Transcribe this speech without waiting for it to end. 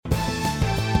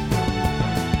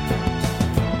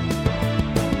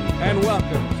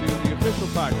welcome to the official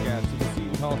podcast of the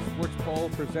Seton Hall Sports Poll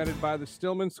presented by the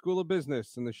Stillman School of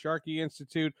Business and the Sharkey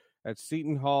Institute at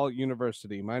Seton Hall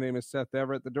University. My name is Seth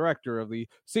Everett. The director of the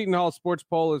Seton Hall Sports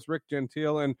Poll is Rick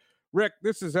Gentile. And Rick,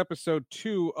 this is episode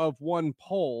 2 of one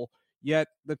poll, yet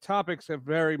the topics have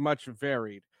very much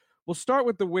varied. We'll start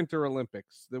with the Winter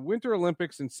Olympics. The Winter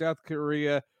Olympics in South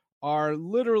Korea are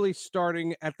literally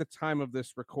starting at the time of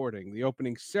this recording. The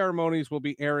opening ceremonies will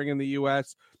be airing in the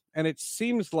U.S., and it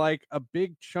seems like a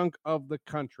big chunk of the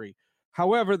country.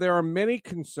 However, there are many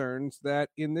concerns that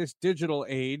in this digital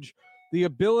age, the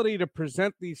ability to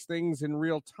present these things in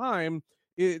real time,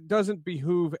 it doesn't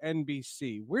behoove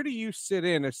NBC. Where do you sit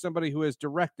in as somebody who has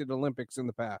directed Olympics in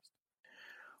the past?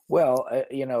 Well,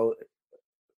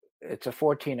 it's a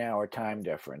 14-hour time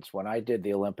difference. When I did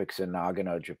the Olympics in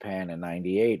Nagano, Japan in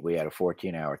 98, we had a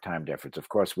 14-hour time difference. Of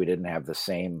course, we didn't have the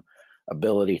same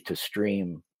ability to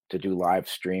do live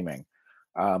streaming.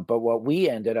 But what we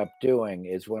ended up doing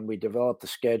is when we developed the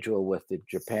schedule with the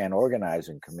Japan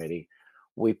Organizing Committee,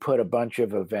 we put a bunch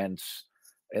of events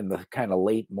in the kind of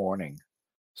late morning.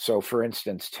 So for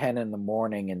instance, 10 in the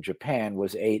morning in Japan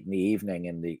was 8 in the evening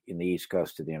in the East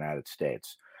Coast of the United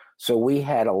States. So we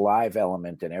had a live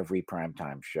element in every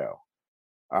primetime show.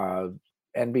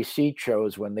 NBC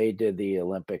chose when they did the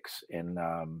Olympics in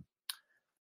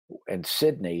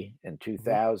Sydney in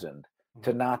 2000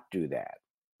 to not do that.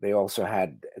 They also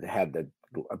had a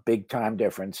big time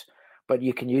difference, but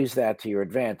you can use that to your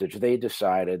advantage. They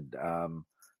decided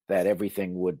that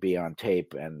everything would be on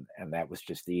tape, and that was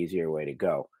just the easier way to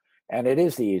go. And it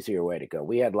is the easier way to go.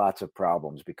 We had lots of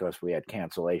problems because we had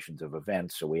cancellations of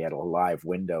events, so we had a live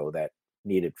window that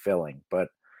needed filling. But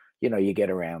you get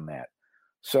around that.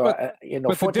 So but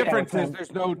the difference is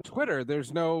there's no Twitter,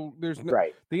 there's no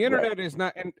right. The internet is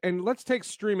not, and let's take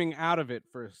streaming out of it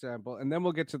for example, and then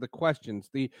we'll get to the questions.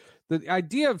 The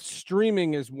idea of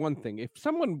streaming is one thing. If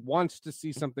someone wants to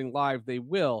see something live, they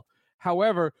will.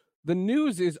 However, the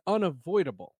news is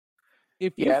unavoidable.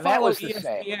 If you follow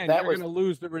ESPN, you're going to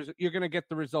lose you're going to get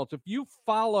the results. If you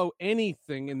follow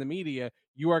anything in the media,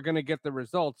 you are going to get the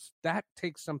results. That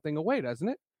takes something away, doesn't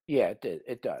it? Yeah,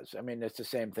 it does. I mean, it's the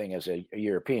same thing as a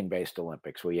European-based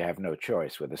Olympics where you have no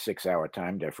choice with a 6-hour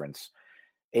time difference.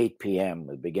 8 p.m.,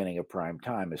 the beginning of prime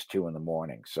time is 2 in the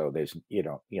morning. So there's,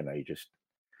 there's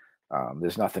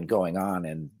nothing going on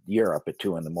in Europe at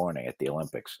 2 in the morning at the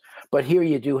Olympics. But here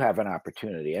you do have an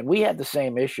opportunity. And we had the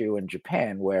same issue in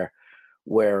Japan where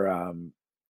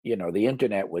the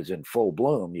internet was in full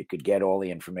bloom. You could get all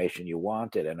the information you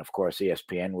wanted. And of course,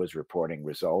 ESPN was reporting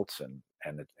results and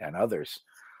others.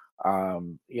 I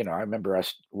remember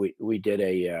we did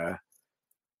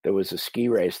there was a ski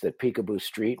race that Peekaboo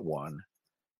Street won,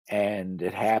 and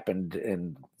it happened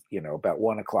in, about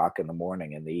 1 o'clock in the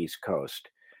morning in the East Coast.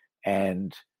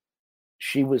 And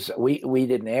we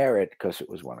didn't air it because it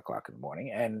was 1 o'clock in the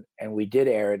morning. And we did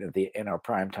air it in our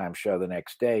primetime show the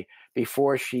next day.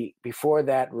 Before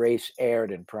that race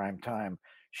aired in prime time,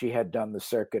 she had done the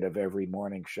circuit of every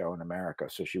morning show in America.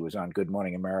 So she was on Good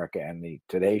Morning America and the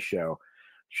Today Show,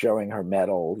 showing her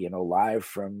medal, live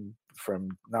from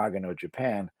Nagano,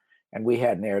 Japan, and we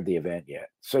hadn't aired the event yet.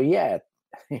 So yeah,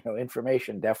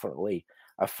 information definitely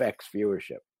affects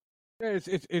viewership.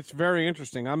 It's very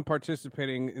interesting. I'm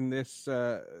participating in this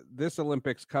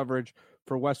Olympics coverage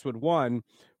for Westwood One.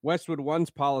 Westwood One's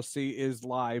policy is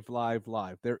live.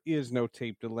 There is no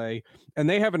tape delay, and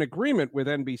they have an agreement with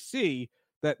NBC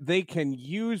that they can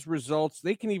use results.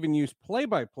 They can even use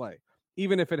play-by-play,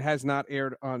 even if it has not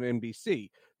aired on NBC.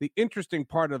 The interesting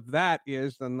part of that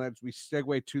is, and as we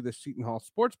segue to the Seton Hall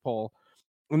Sports Poll,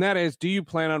 and that is, do you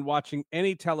plan on watching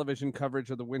any television coverage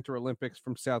of the Winter Olympics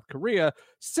from South Korea?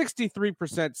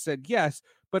 63% said yes,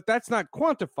 but that's not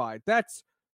quantified. That's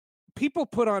people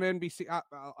put on NBC.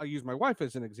 I'll use my wife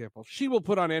as an example. She will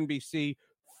put on NBC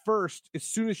first as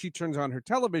soon as she turns on her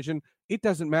television. It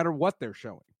doesn't matter what they're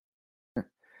showing.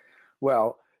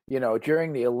 Well,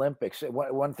 during the Olympics,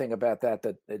 one thing about that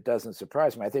it doesn't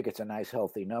surprise me. I think it's a nice,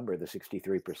 healthy number, the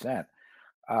 63%.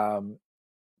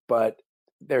 But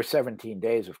there's 17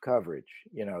 days of coverage.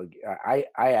 I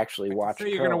actually watched. So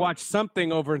you're going to watch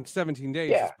something over in 17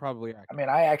 days. Yeah. Is probably accurate. I mean,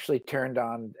 I actually turned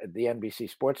on the NBC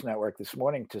Sports Network this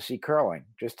morning to see curling,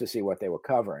 just to see what they were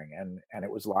covering, and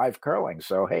it was live curling.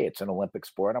 So hey, it's an Olympic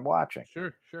sport. I'm watching.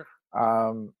 Sure.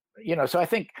 So I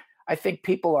think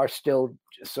people are still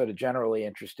sort of generally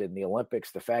interested in the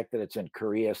Olympics. The fact that it's in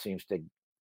Korea seems to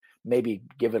maybe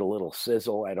give it a little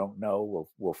sizzle. I don't know.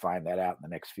 We'll find that out in the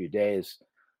next few days.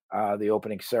 The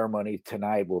opening ceremony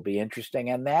tonight will be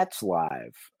interesting, and that's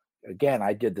live. Again,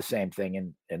 I did the same thing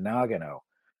in Nagano.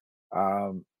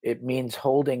 It means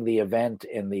holding the event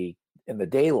in the the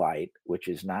daylight, which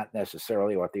is not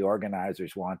necessarily what the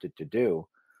organizers wanted to do.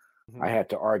 Mhm. I had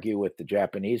to argue with the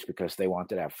Japanese because they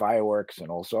wanted to have fireworks and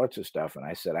all sorts of stuff, and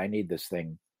I said I need this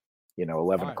thing,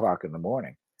 11 Live. o'clock in the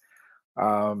morning.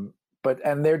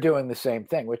 And they're doing the same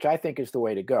thing, which I think is the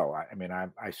way to go. I mean,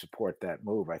 I support that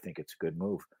move. I think it's a good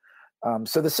move.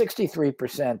 So the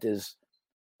 63% is,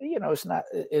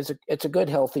 it's a good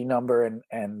healthy number,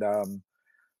 and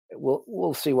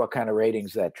we'll see what kind of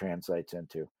ratings that translates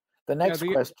into. The next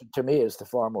question to me is the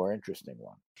far more interesting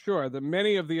one. Sure.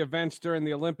 Many of the events during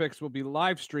the Olympics will be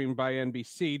live streamed by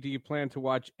NBC. Do you plan to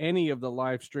watch any of the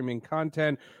live streaming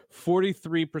content?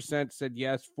 43% said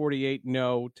yes, 48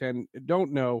 no, 10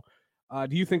 don't know.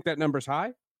 Do you think that number's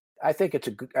high? I think it's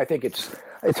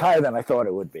higher than I thought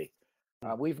it would be.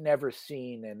 We've never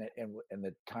seen in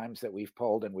the times that we've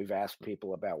polled and we've asked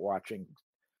people about watching,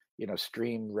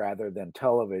 stream rather than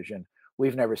television.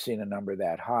 We've never seen a number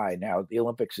that high. Now, the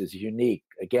Olympics is unique,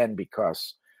 again,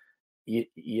 because you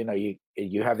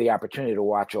have the opportunity to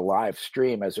watch a live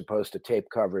stream as opposed to tape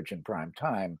coverage in prime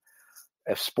time.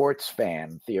 A sports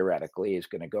fan, theoretically, is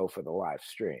going to go for the live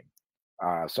stream.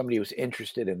 Somebody who's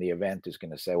interested in the event is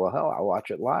going to say, well, hell, I'll watch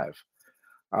it live.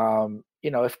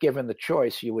 If given the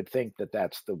choice, you would think that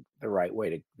that's the right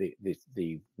way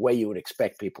the way you would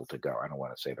expect people to go. I don't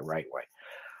want to say the right way.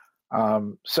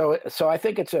 So I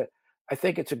think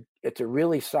it's a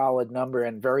really solid number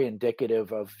and very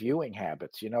indicative of viewing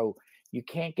habits. You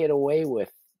can't get away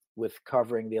with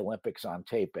covering the Olympics on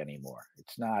tape anymore.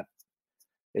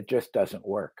 It just doesn't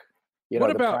work.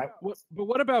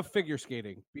 What about figure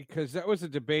skating? Because that was a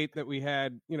debate that we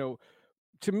had,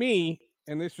 to me,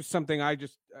 and this was something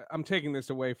I'm taking this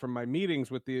away from my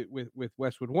meetings with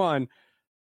Westwood One,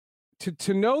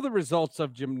 to know the results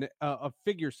of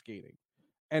figure skating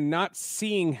and not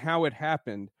seeing how it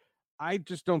happened, I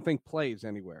just don't think plays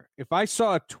anywhere. If I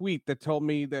saw a tweet that told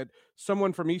me that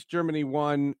someone from East Germany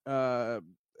won, or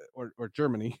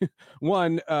Germany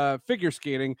won figure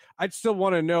skating, I'd still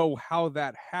want to know how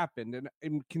that happened.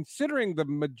 And considering the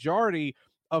majority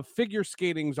of figure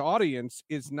skating's audience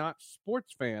is not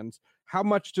sports fans, how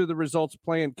much do the results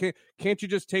play? And can't you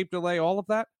just tape delay all of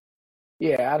that?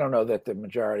 Yeah, I don't know that the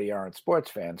majority aren't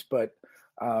sports fans, but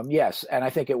yes, and I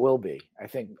think it will be. I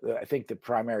think the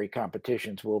primary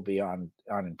competitions will be on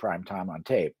in prime time on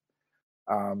tape,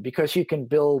 because you can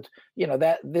build.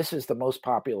 That this is the most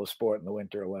popular sport in the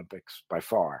Winter Olympics by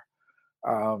far,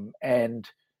 and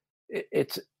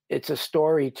it's a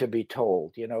story to be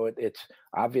told. It's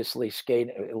obviously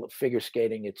figure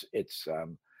skating. It's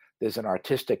there's an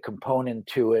artistic component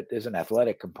to it. There's an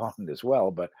athletic component as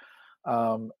well, but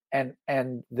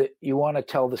you want to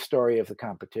tell the story of the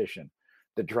competition,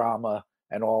 the drama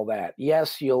and all that.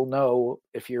 Yes, you'll know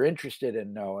if you're interested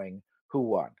in knowing who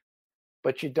won,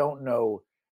 but you don't know,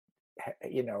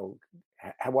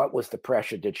 what was the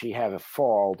pressure? Did she have a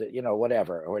fall?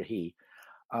 Whatever, or he.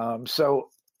 So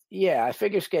yeah,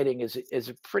 figure skating is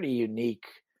a pretty unique,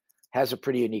 has a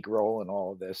pretty unique role in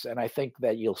all of this. And I think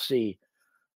that you'll see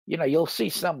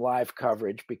some live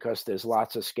coverage because there's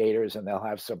lots of skaters and they'll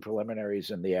have some preliminaries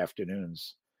in the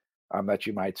afternoons that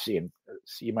you might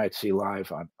see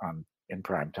live on in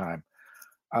prime time.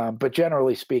 But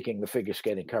generally speaking, the figure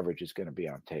skating coverage is going to be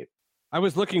on tape. I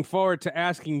was looking forward to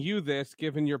asking you this,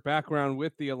 given your background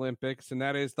with the Olympics, and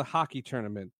that is the hockey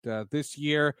tournament. This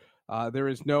year, there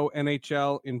is no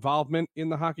NHL involvement in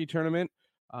the hockey tournament.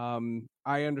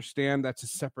 I understand that's a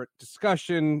separate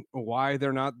discussion, why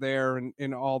they're not there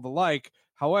and all the like.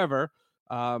 However,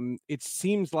 it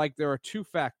seems like there are two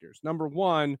factors. Number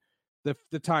one,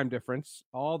 the time difference.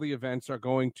 All the events are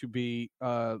going to be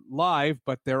live,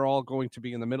 but they're all going to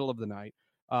be in the middle of the night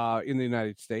in the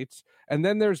United States. And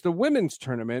then there's the women's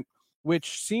tournament,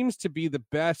 which seems to be the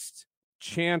best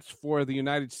chance for the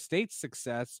United States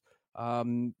success.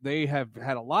 They have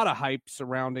had a lot of hype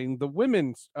surrounding the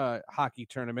women's hockey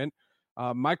tournament.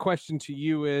 My question to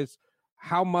you is,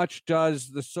 how much does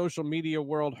the social media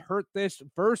world hurt this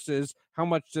versus how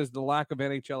much does the lack of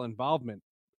NHL involvement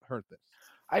hurt this?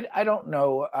 I don't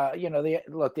know. The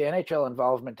NHL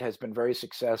involvement has been very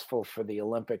successful for the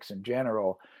Olympics in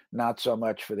general, not so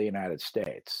much for the United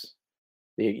States.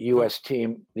 The U.S.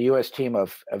 team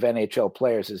of NHL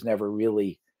players has never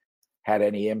really had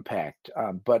any impact.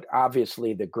 But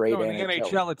obviously the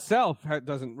NHL itself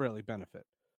doesn't really benefit.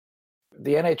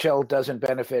 The NHL doesn't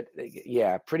benefit,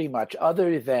 pretty much,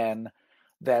 other than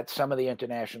that some of the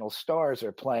international stars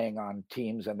are playing on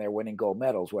teams and they're winning gold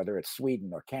medals, whether it's Sweden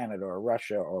or Canada or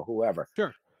Russia or whoever.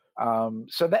 Sure.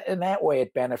 So that in that way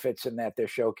it benefits in that they're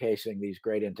showcasing these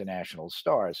great international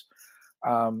stars.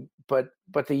 But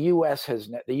the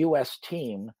U.S.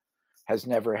 team has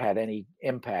never had any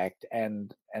impact.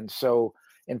 And so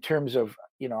in terms of,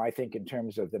 I think in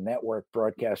terms of the network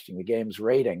broadcasting the game's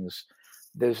ratings,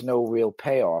 there's no real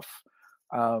payoff.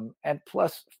 And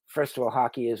plus, first of all,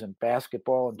 hockey isn't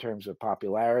basketball in terms of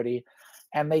popularity.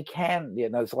 And they can,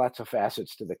 there's lots of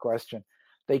facets to the question.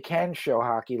 They can show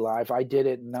hockey live. I did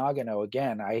it in Nagano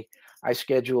again. I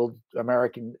scheduled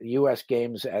U.S.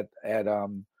 games at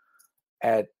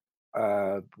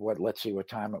let's see what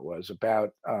time it was, about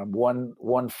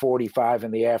 1:45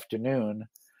 in the afternoon,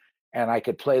 and I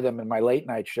could play them in my late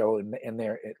night show in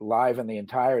there live in the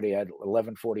entirety at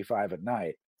 11:45 at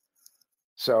night.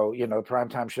 So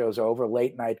primetime show's over,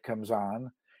 late night comes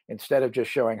on. Instead of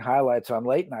just showing highlights on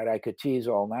late night, I could tease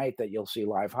all night that you'll see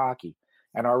live hockey,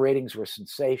 and our ratings were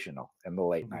sensational in the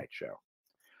late night show.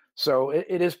 So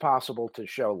it is possible to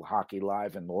show hockey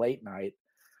live in the late night.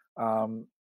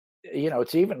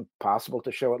 It's even possible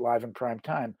to show it live in prime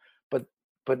time,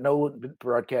 but no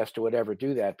broadcaster would ever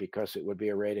do that because it would be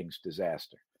a ratings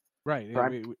disaster. Right.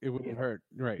 It wouldn't hurt.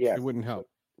 Right. Yeah. It wouldn't help.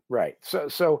 Right.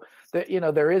 So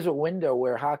there is a window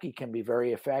where hockey can be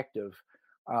very effective.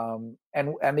 And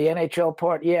the NHL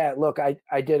part, look,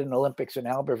 I did an Olympics in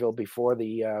Albertville before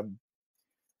the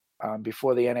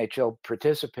NHL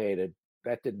participated.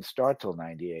 That didn't start till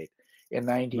 98. In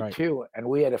 92, right. And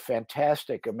we had a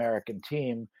fantastic American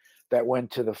team that went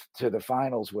to the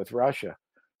finals with Russia.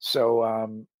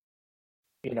 So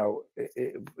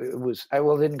it was,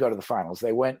 it didn't go to the finals.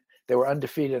 They were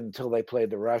undefeated until they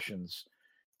played the Russians,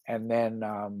 and then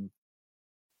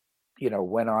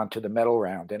went on to the medal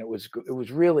round, and it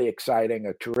was really exciting,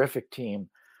 a terrific team,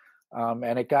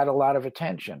 and it got a lot of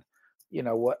attention.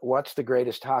 What's the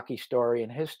greatest hockey story in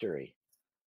history?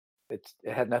 It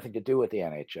had nothing to do with the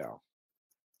NHL.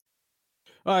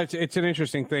 It's an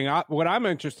interesting thing. What I'm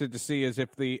interested to see is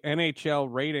if the NHL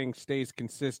rating stays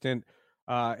consistent.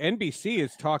 NBC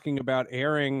is talking about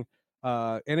airing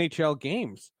NHL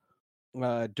games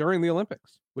during the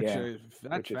Olympics, which is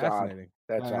fascinating.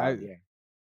 That's odd. Yeah.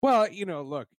 Well,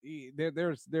 look,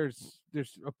 there's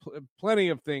plenty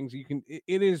of things you can.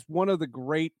 It is one of the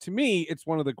great, to me, it's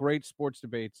one of the great sports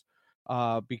debates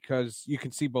because you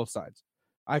can see both sides.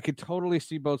 I could totally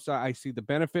see both sides. I see the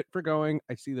benefit for going.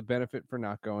 I see the benefit for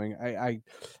not going. It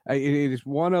is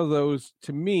one of those,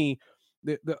 to me,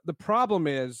 the problem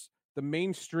is the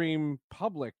mainstream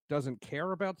public doesn't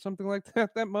care about something like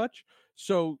that much.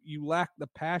 So you lack the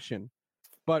passion.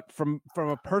 But from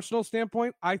a personal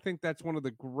standpoint, I think that's one of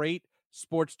the great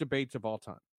sports debates of all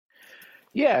time.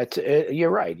 Yeah, you're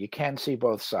right. You can see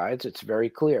both sides. It's very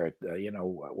clear,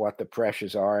 what the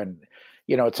pressures are, and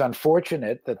it's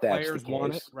unfortunate that that's players the case.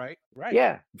 Want it, right? Right.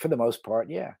 Yeah, for the most part,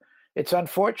 yeah. It's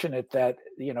unfortunate that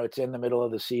it's in the middle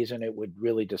of the season. It would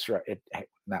really disrupt it.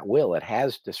 It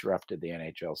has disrupted the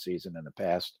NHL season in the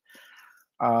past.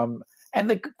 And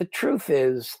the truth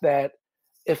is that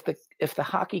if the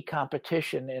hockey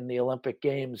competition in the Olympic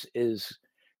Games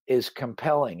is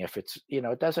compelling, if it's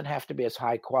it doesn't have to be as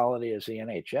high quality as the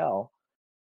NHL.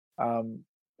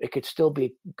 It could still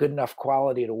be good enough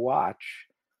quality to watch.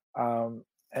 And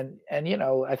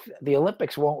the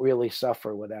Olympics won't really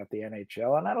suffer without the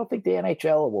NHL, and I don't think the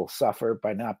NHL will suffer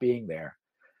by not being there.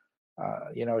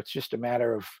 It's just a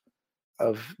matter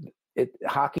of it.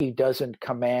 Hockey doesn't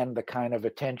command the kind of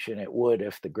attention it would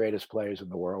if the greatest players in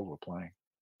the world were playing.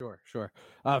 Sure.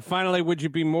 Finally, would you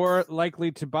be more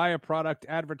likely to buy a product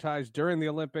advertised during the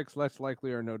Olympics? Less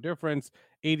likely or no difference?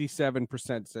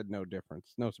 87% said no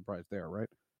difference. No surprise there, right?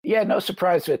 Yeah, no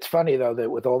surprise. It's funny, though, that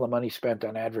with all the money spent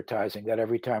on advertising, that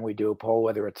every time we do a poll,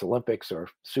 whether it's Olympics or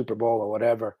Super Bowl or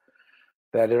whatever,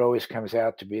 that it always comes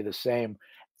out to be the same.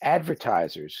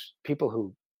 Advertisers, people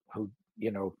who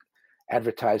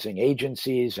advertising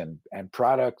agencies and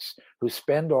products who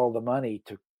spend all the money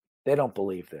they don't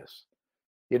believe this.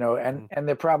 And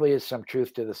there probably is some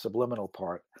truth to the subliminal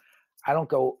part. I don't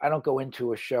go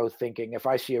into a show thinking if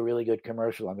I see a really good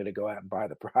commercial, I'm going to go out and buy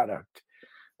the product.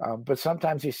 But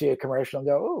sometimes you see a commercial and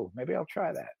go, oh, maybe I'll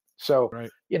try that. So, right.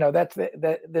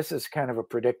 This is kind of a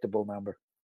predictable number.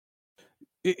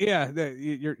 Yeah,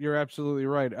 you're absolutely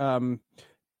right.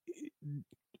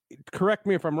 Correct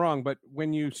me if I'm wrong, but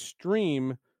when you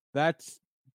stream, that's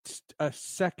a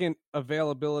second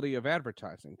availability of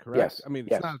advertising, correct? Yes. I mean,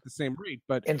 it's not at the same rate,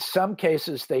 but in some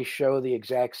cases they show the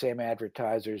exact same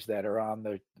advertisers that are on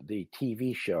the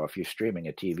TV show if you're streaming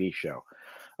a TV show.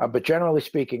 But generally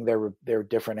speaking, they're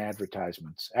different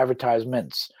advertisements.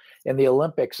 In the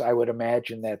Olympics, I would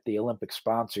imagine that the Olympic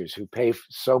sponsors who pay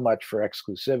so much for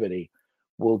exclusivity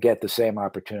will get the same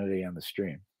opportunity on the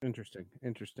stream.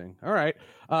 Interesting. All right.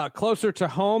 Closer to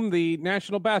home, the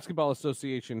National Basketball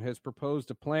Association has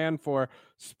proposed a plan for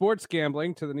sports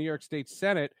gambling to the New York State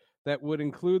Senate that would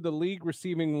include the league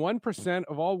receiving 1%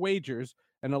 of all wagers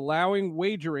and allowing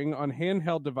wagering on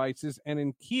handheld devices and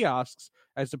in kiosks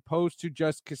as opposed to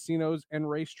just casinos and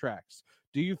racetracks.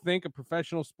 Do you think a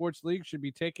professional sports league should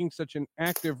be taking such an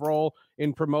active role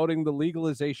in promoting the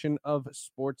legalization of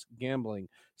sports gambling?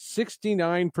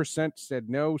 69% said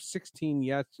no, 16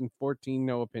 yes, and 14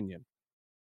 no opinion.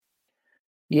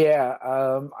 Yeah,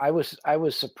 I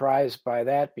was surprised by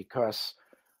that because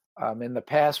in the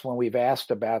past, when we've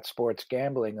asked about sports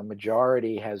gambling, a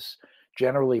majority has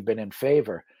generally been in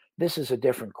favor. This is a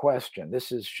different question.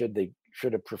 This is should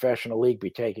a professional league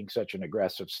be taking such an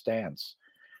aggressive stance?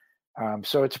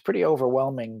 So it's a pretty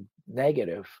overwhelming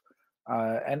negative.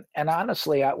 And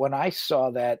honestly, when I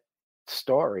saw that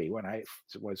story, when I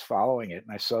was following it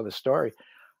and I saw the story,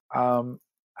 um,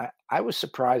 I was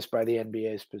surprised by the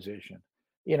NBA's position.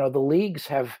 You know, the leagues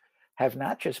have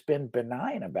not just been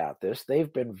benign about this;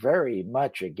 they've been very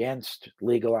much against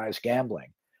legalized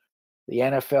gambling. The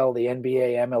NFL, the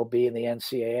NBA, MLB, and the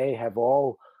NCAA have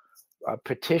all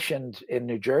petitioned in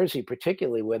New Jersey,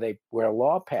 particularly where a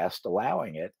law passed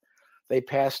allowing it. They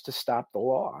passed to stop the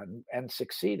law and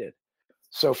succeeded.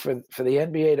 So for the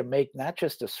NBA to make not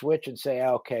just a switch and say,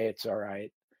 okay, it's all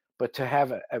right, but to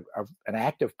have an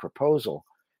active proposal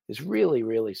is really,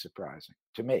 really surprising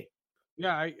to me.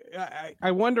 Yeah,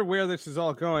 I wonder where this is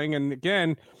all going. And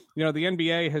again, you know, the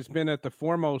NBA has been at the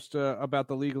foremost about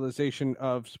the legalization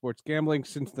of sports gambling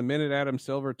since the minute Adam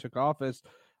Silver took office.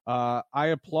 I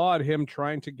applaud him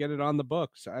trying to get it on the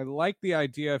books. I like the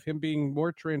idea of him being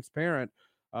more transparent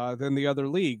than the other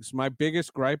leagues. My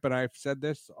biggest gripe, and I've said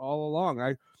this all along,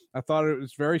 I thought it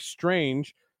was very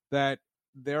strange that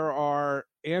there are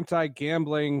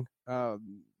anti-gambling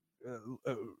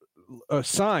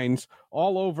signs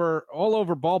all over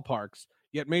ballparks,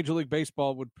 yet Major League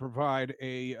Baseball would provide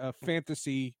a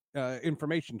fantasy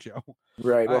information show.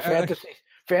 Right. Well,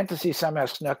 fantasy somehow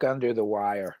snuck under the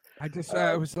wire.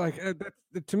 I was like,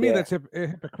 to me, that's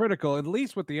hypocritical. At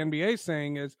least what the NBA is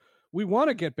saying is, we want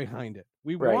to get behind it.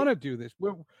 We want to do this.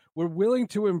 We're willing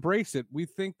to embrace it. We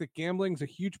think that gambling's a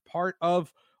huge part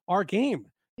of our game.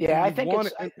 Yeah, I think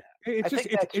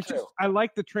I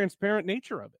like the transparent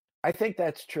nature of it. I think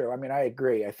that's true. I mean, I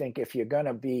agree. I think if you're going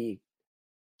to be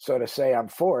sort of say I'm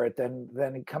for it,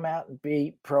 then come out and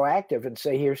be proactive and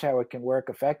say, here's how it can work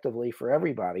effectively for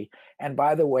everybody. And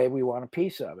by the way, we want a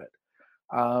piece of it.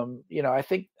 You know, I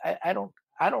think I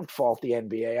don't fault the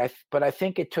NBA, but I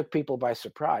think it took people by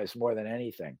surprise more than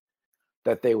anything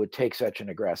that they would take such an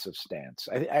aggressive stance.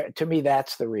 To me,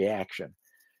 that's the reaction,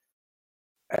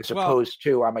 as opposed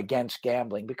to I'm against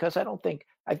gambling, because I don't think.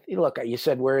 Look, you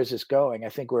said where is this going? I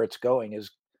think where it's going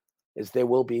is there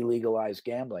will be legalized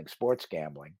gambling, sports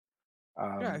gambling.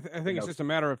 I think it's just a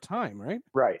matter of time, right?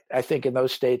 Right. I think in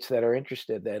those states that are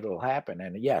interested, that it'll happen,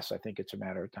 and yes, I think it's a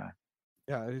matter of time.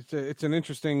 Yeah, it's an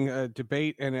interesting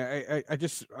debate, and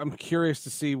I'm curious to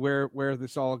see where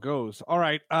this all goes. All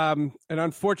right, an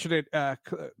unfortunate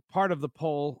part of the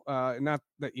poll, not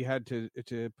that you had to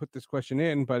put this question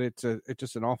in, but it's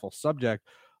just an awful subject.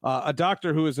 A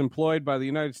doctor who is employed by the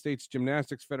United States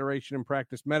Gymnastics Federation and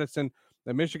practiced medicine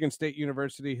at Michigan State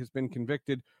University has been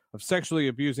convicted of sexually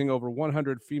abusing over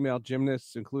 100 female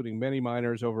gymnasts, including many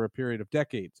minors, over a period of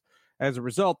decades. As a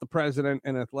result, the president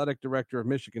and athletic director of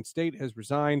Michigan State has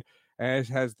resigned, as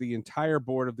has the entire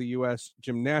board of the U.S.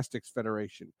 Gymnastics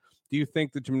Federation. Do you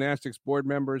think the gymnastics board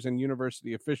members and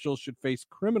university officials should face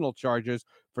criminal charges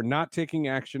for not taking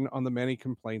action on the many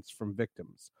complaints from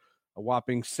victims? A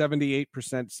whopping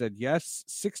 78% said yes,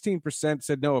 16%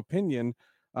 said no opinion,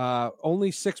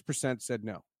 only 6% said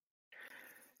no.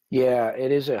 Yeah,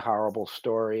 it is a horrible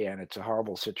story and it's a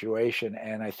horrible situation.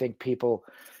 And I think people,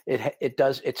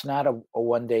 it's not a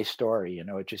one-day story, you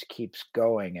know, it just keeps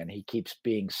going and he keeps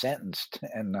being sentenced.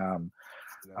 And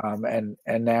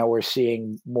now we're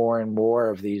seeing more and more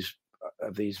of these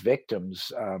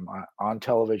victims on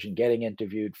television getting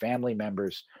interviewed, family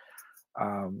members.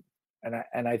 And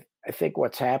I think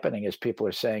what's happening is people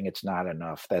are saying it's not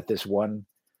enough, that this one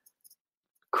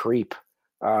creep,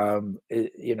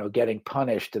 you know, getting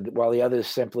punished while the others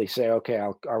simply say, okay,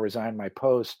 I'll resign my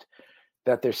post,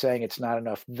 that they're saying it's not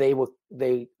enough.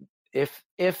 If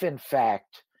in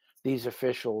fact these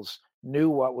officials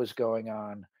knew what was going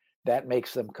on, that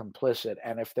makes them complicit.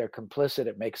 And if they're complicit,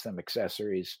 it makes them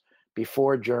accessories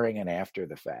before, during, and after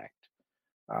the fact.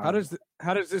 How does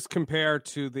this compare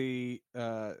to the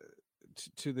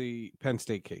Penn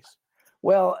State case?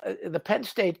 Well, the Penn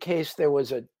State case, there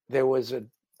was a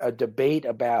debate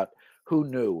about who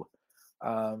knew,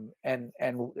 and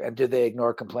did they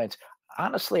ignore complaints?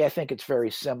 Honestly, I think it's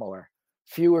very similar.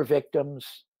 Fewer victims.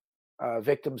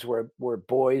 Victims were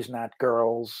boys, not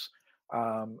girls.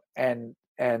 And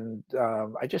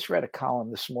I just read a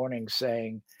column this morning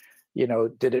saying,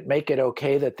 did it make it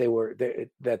okay that they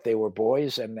were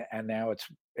boys and now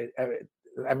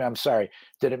I'm sorry.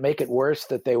 Did it make it worse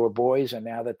that they were boys and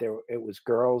now that it was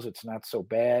girls? It's not so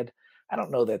bad. I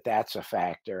don't know that that's a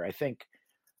factor. I think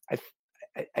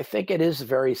it is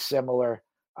very similar,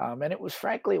 and it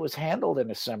was handled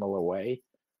in a similar way.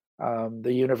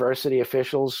 The university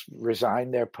officials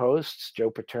resigned their posts. Joe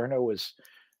Paterno was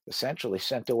essentially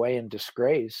sent away in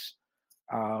disgrace.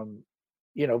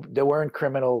 There weren't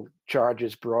criminal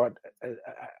charges brought.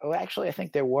 Well, actually, I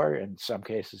think there were in some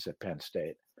cases at Penn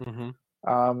State. Mm-hmm.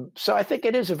 So I think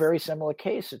it is a very similar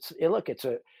case.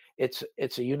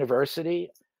 It's a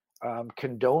university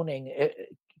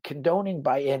condoning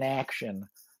by inaction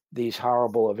these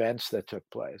horrible events that took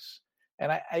place.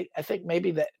 And I think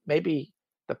maybe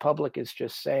the public is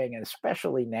just saying, and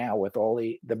especially now with all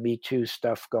the Me Too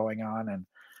stuff going on,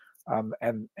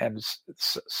 and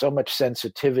so much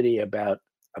sensitivity about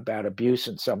abuse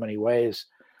in so many ways,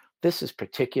 this is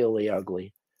particularly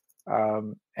ugly.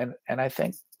 And I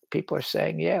think people are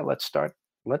saying, yeah, let's start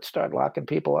locking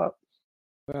people up.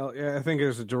 Well, yeah, I think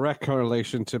there's a direct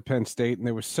correlation to Penn State, and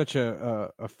there was such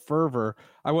a fervor.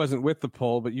 I wasn't with the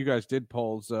poll, but you guys did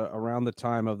polls around the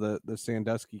time of the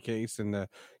Sandusky case, and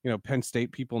Penn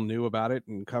State people knew about it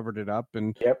and covered it up,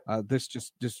 and yep. This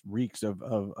just reeks of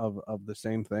the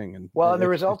same thing. And the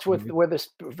results were this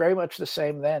very much the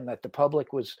same then. That the public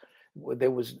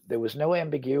there was no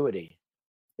ambiguity.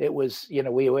 It was,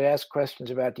 we would ask questions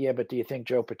about, but do you think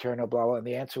Joe Paterno, blah, blah, and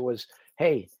the answer was,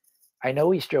 hey, I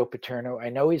know he's Joe Paterno. I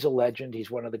know he's a legend.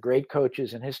 He's one of the great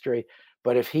coaches in history.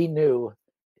 But if he knew,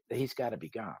 he's got to be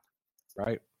gone.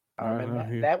 Right.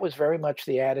 And that was very much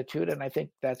the attitude, and I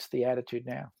think that's the attitude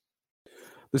now.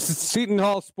 The Seton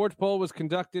Hall Sports Poll was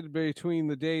conducted between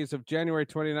the days of January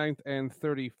 29th and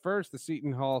 31st. The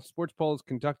Seton Hall Sports Poll is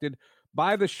conducted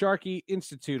by the Sharkey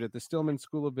Institute at the Stillman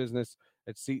School of Business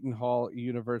at Seton Hall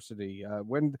University.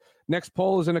 When next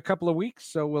poll is in a couple of weeks,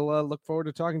 so we'll look forward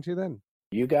to talking to you then.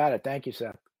 You got it. Thank you,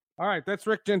 Seth. All right. That's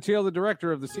Rick Gentile, the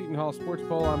director of the Seton Hall Sports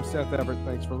Poll. I'm Seth Everett.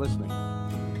 Thanks for listening.